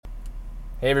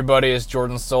Hey everybody, it's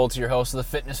Jordan Stoltz, your host of the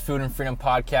Fitness, Food, and Freedom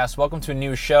Podcast. Welcome to a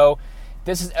new show.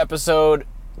 This is episode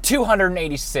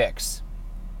 286,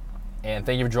 and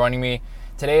thank you for joining me.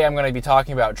 Today I'm going to be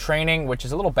talking about training, which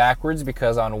is a little backwards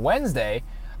because on Wednesday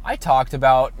I talked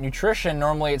about nutrition.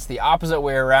 Normally it's the opposite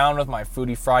way around with my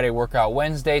Foodie Friday, Workout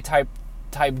Wednesday type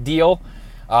deal,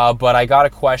 but I got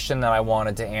a question that I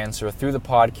wanted to answer through the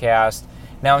podcast.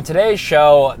 Now in today's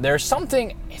show, there's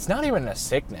something, it's not even a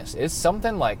sickness, it's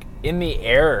something like in the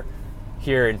air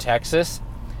here in Texas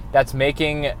that's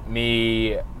making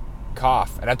me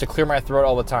cough and I have to clear my throat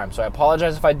all the time. So I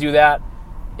apologize if I do that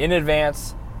in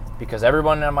advance because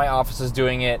everyone in my office is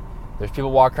doing it. There's people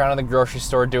walking around in the grocery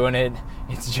store doing it.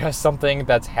 It's just something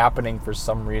that's happening for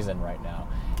some reason right now,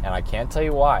 and I can't tell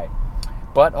you why.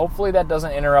 But hopefully that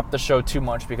doesn't interrupt the show too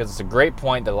much because it's a great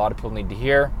point that a lot of people need to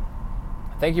hear.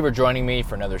 Thank you for joining me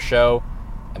for another show,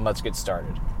 and let's get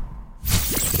started.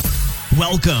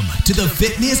 Welcome to the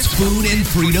Fitness, Food, and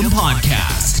Freedom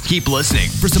Podcast. Keep listening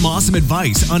for some awesome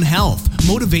advice on health,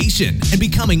 motivation, and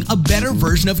becoming a better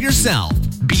version of yourself.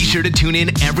 Be sure to tune in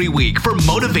every week for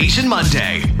Motivation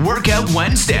Monday, Workout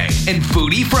Wednesday, and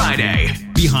Foodie Friday.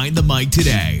 Behind the mic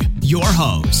today, your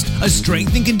host, a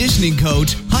strength and conditioning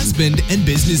coach, husband, and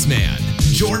businessman,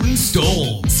 Jordan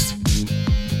Stoltz.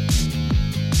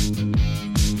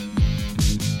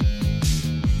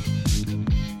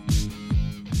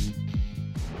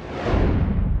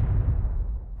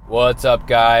 What's up,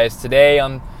 guys? Today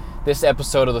on this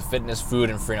episode of the Fitness, Food,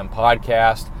 and Freedom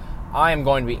Podcast, I am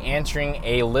going to be answering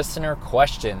a listener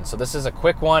question. So this is a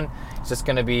quick one. It's just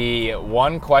going to be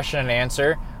one question and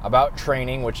answer about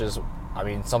training, which is,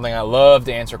 something I love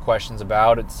to answer questions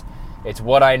about. It's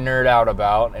what I nerd out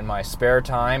about in my spare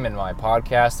time, in my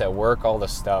podcast, at work, all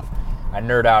this stuff. I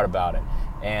nerd out about it.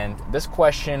 And this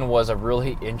question was a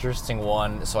really interesting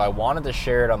one, so I wanted to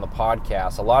share it on the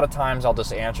podcast. A lot of times I'll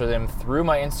just answer them through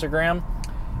my Instagram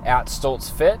at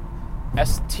StoltzFit,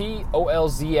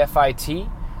 STOLZFIT.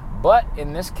 But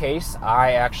in this case,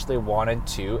 I actually wanted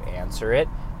to answer it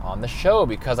on the show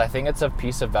because I think it's a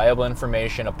piece of valuable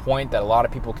information, a point that a lot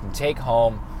of people can take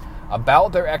home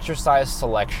about their exercise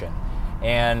selection.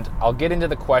 And I'll get into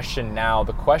the question now.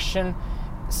 The question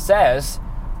says,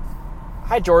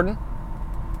 "Hi Jordan,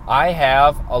 I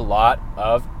have a lot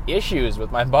of issues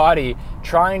with my body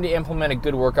trying to implement a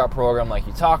good workout program like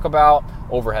you talk about,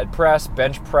 overhead press,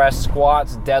 bench press,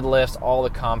 squats, deadlifts, all the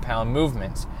compound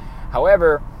movements.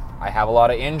 However, I have a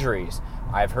lot of injuries.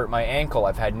 I've hurt my ankle,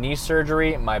 I've had knee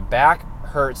surgery, my back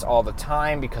hurts all the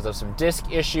time because of some disc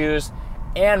issues,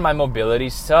 and my mobility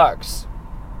sucks.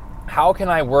 How can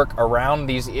I work around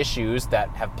these issues that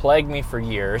have plagued me for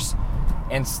years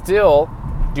and still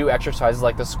do exercises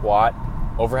like the squat,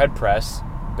 overhead press,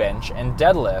 bench, and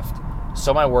deadlift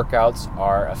so my workouts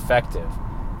are effective?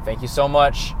 Thank you so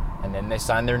much." And then they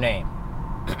sign their name.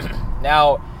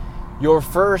 Now, your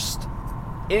first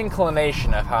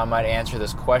inclination of how I might answer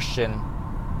this question,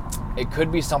 it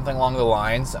could be something along the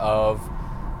lines of,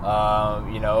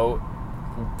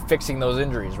 fixing those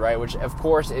injuries, right? Which, of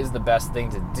course, is the best thing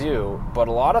to do. But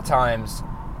a lot of times,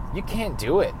 you can't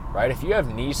do it, right? If you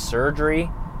have knee surgery,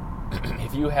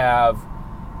 if you have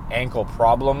ankle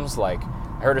problems, like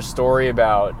I heard a story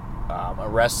about a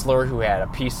wrestler who had a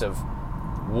piece of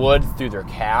wood through their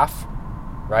calf,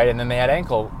 right? And then they had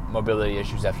ankle mobility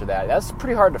issues after that. That's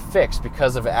pretty hard to fix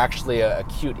because of actually an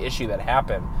acute issue that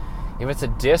happened. If it's a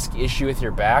disc issue with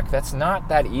your back, that's not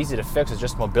that easy to fix. It's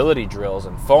just mobility drills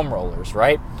and foam rollers,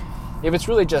 right? If it's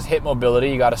really just hip mobility,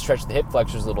 you got to stretch the hip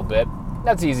flexors a little bit.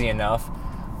 That's easy enough.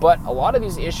 But a lot of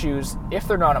these issues, if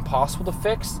they're not impossible to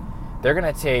fix, they're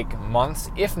going to take months,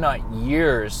 if not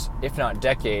years, if not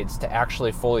decades, to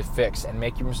actually fully fix and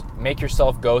make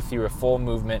yourself go through a full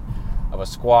movement of a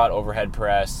squat, overhead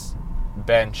press,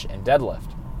 bench, and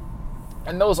deadlift.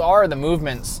 And those are the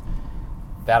movements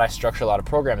that I structure a lot of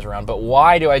programs around. But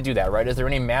why do I do that, right? Is there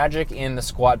any magic in the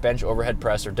squat, bench, overhead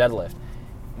press, or deadlift?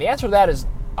 The answer to that is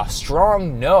a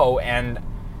strong no, and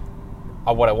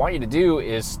what I want you to do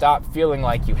is stop feeling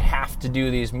like you have to do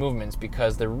these movements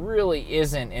because there really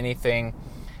isn't anything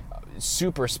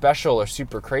super special or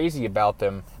super crazy about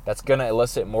them that's going to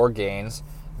elicit more gains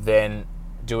than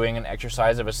doing an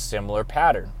exercise of a similar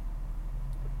pattern.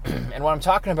 And what I'm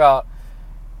talking about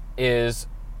is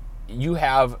you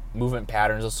have movement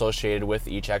patterns associated with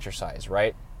each exercise,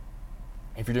 right?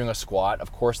 If you're doing a squat,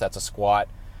 of course that's a squat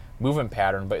movement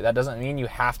pattern, but that doesn't mean you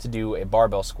have to do a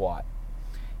barbell squat.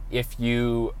 If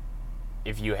you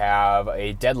have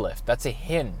a deadlift, that's a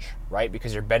hinge, right?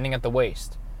 Because you're bending at the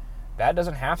waist. That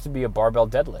doesn't have to be a barbell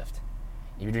deadlift.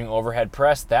 If you're doing overhead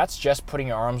press, that's just putting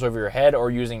your arms over your head or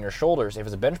using your shoulders. If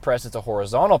it's a bench press, it's a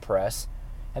horizontal press.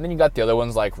 And then you got the other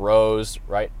ones like rows,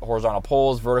 right? Horizontal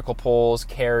pulls, vertical pulls,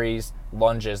 carries,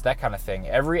 lunges, that kind of thing.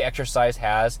 Every exercise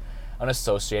has an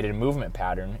associated movement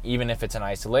pattern, even if it's an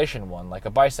isolation one, like a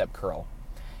bicep curl.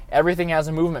 Everything has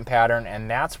a movement pattern, and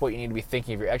that's what you need to be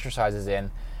thinking of your exercises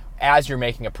in as you're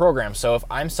making a program. So if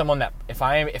I'm someone that, if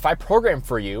I program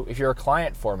for you, if you're a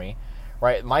client for me,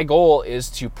 right, my goal is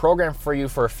to program for you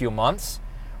for a few months,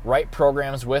 write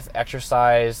programs with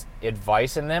exercise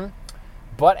advice in them,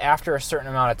 but after a certain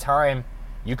amount of time,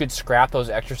 you could scrap those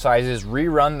exercises,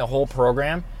 rerun the whole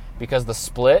program, because the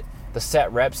split, the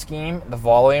set rep scheme, the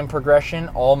volume progression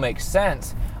all makes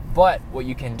sense. But what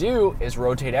you can do is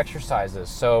rotate exercises.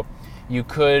 So you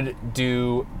could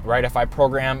do, right, if I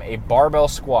program a barbell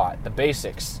squat, the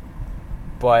basics,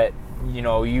 but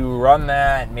you run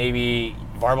that, maybe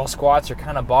barbell squats are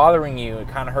kind of bothering you, it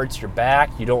kind of hurts your back,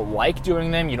 you don't like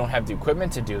doing them, you don't have the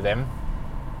equipment to do them,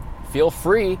 feel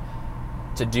free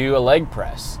to do a leg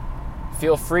press.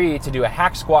 Feel free to do a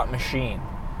hack squat machine.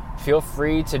 Feel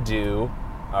free to do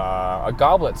a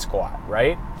goblet squat,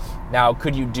 right? Now,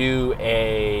 could you do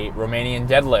a Romanian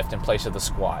deadlift in place of the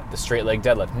squat, the straight leg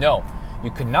deadlift? No,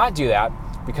 you could not do that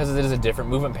because it is a different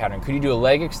movement pattern. Could you do a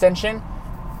leg extension?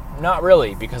 Not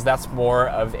really, because that's more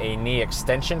of a knee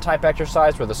extension type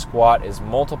exercise where the squat is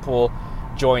multiple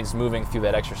joints moving through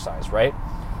that exercise, right?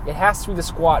 It has to be the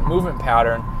squat movement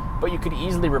pattern, but you could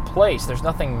easily replace. There's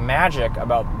nothing magic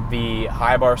about the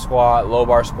high bar squat, low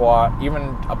bar squat,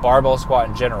 even a barbell squat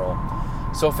in general.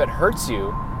 So if it hurts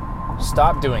you,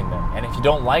 stop doing them. And if you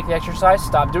don't like the exercise,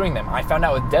 stop doing them. I found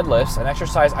out with deadlifts, an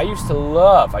exercise I used to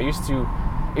love. It used to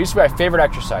be my favorite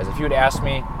exercise. If you would ask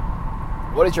me,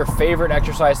 what is your favorite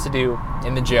exercise to do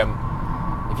in the gym?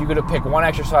 If you could pick one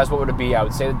exercise, what would it be? I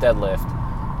would say the deadlift.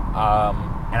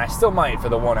 And I still might for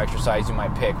the one exercise you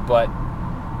might pick, but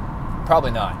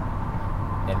probably not.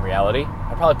 In reality,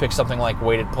 I'd probably pick something like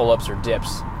weighted pull-ups or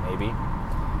dips, maybe.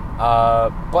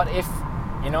 But if,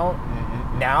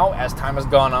 now as time has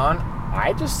gone on,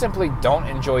 I just simply don't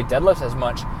enjoy deadlifts as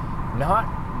much.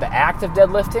 Not the act of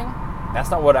deadlifting.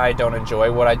 That's not what I don't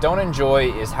enjoy. What I don't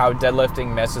enjoy is how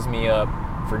deadlifting messes me up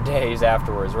for days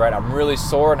afterwards, right? I'm really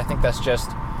sore, and I think that's just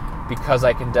because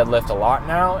I can deadlift a lot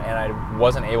now, and I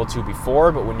wasn't able to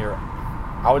before. But when you're,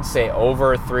 I would say,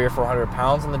 over 300 or 400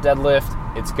 pounds on the deadlift,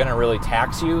 it's going to really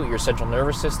tax you, your central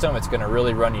nervous system. It's going to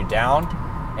really run you down,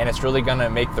 and it's really going to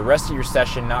make the rest of your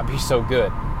session not be so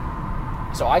good.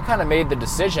 So I kind of made the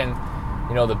decision,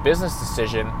 the business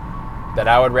decision, that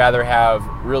I would rather have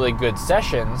really good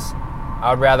sessions.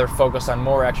 I would rather focus on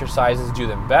more exercises, do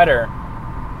them better,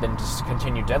 than just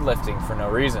continue deadlifting for no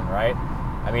reason, right?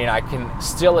 I mean, I can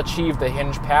still achieve the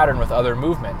hinge pattern with other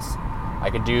movements. I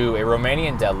could do a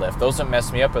Romanian deadlift. Those don't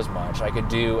mess me up as much. I could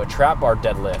do a trap bar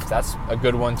deadlift. That's a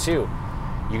good one too.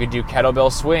 You could do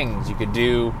kettlebell swings. You could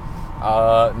do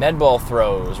med ball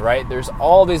throws, right? There's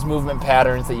all these movement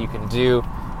patterns that you can do.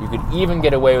 You could even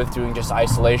get away with doing just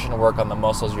isolation work on the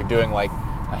muscles you're doing, like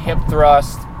a hip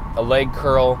thrust, a leg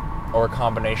curl, or a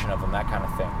combination of them, that kind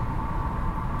of thing.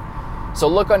 So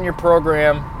look on your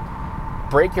program,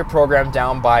 break your program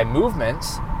down by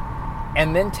movements,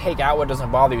 and then take out what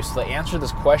doesn't bother you. So the answer to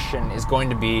this question is going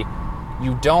to be,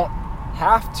 you don't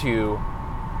have to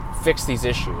fix these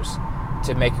issues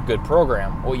to make a good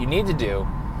program. What you need to do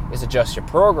is adjust your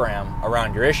program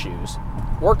around your issues.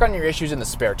 Work on your issues in the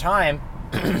spare time,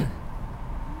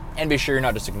 and be sure you're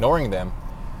not just ignoring them.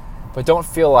 But don't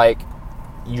feel like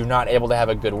you're not able to have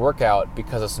a good workout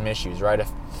because of some issues, right?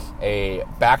 If a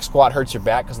back squat hurts your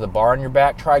back because of the bar on your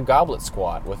back, try a goblet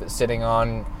squat with it sitting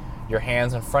on your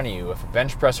hands in front of you. If a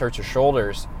bench press hurts your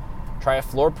shoulders, try a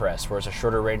floor press where it's a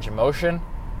shorter range of motion,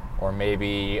 or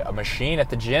maybe a machine at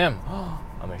the gym.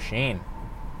 A machine.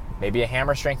 Maybe a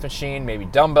hammer strength machine, maybe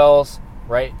dumbbells,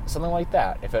 right? Something like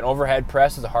that. If an overhead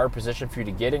press is a hard position for you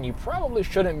to get in, you probably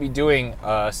shouldn't be doing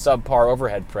a subpar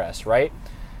overhead press, right?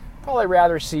 Probably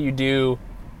rather see you do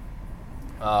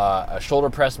a shoulder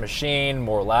press machine,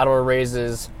 more lateral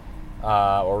raises,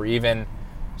 or even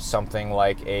something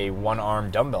like a one-arm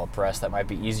dumbbell press that might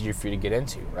be easier for you to get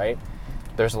into, right?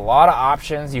 There's a lot of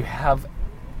options. You have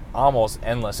almost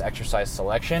endless exercise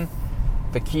selection.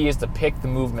 The key is to pick the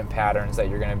movement patterns that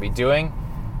you're going to be doing.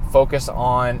 Focus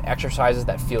on exercises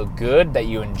that feel good, that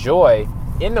you enjoy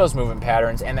in those movement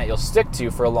patterns, and that you'll stick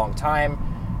to for a long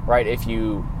time, right? If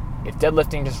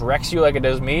deadlifting just wrecks you like it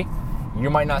does me, you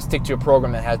might not stick to a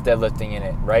program that has deadlifting in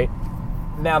it, right?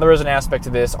 Now, there is an aspect to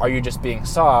this. Are you just being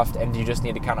soft, and do you just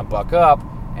need to kind of buck up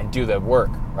and do the work,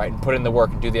 right? And put in the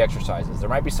work and do the exercises. There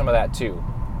might be some of that too.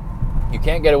 You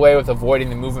can't get away with avoiding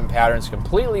the movement patterns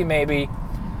completely, maybe.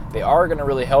 They are going to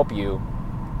really help you,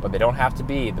 but they don't have to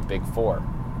be the big four.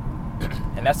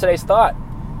 And that's today's thought.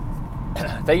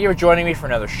 Thank you for joining me for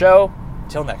another show.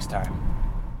 Till next time.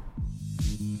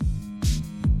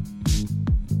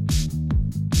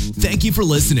 Thank you for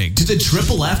listening to the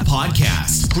Triple F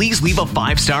Podcast. Please leave a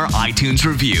 5-star iTunes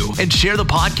review and share the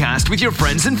podcast with your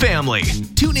friends and family.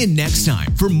 Tune in next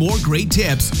time for more great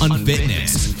tips on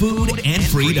fitness, food, and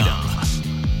freedom.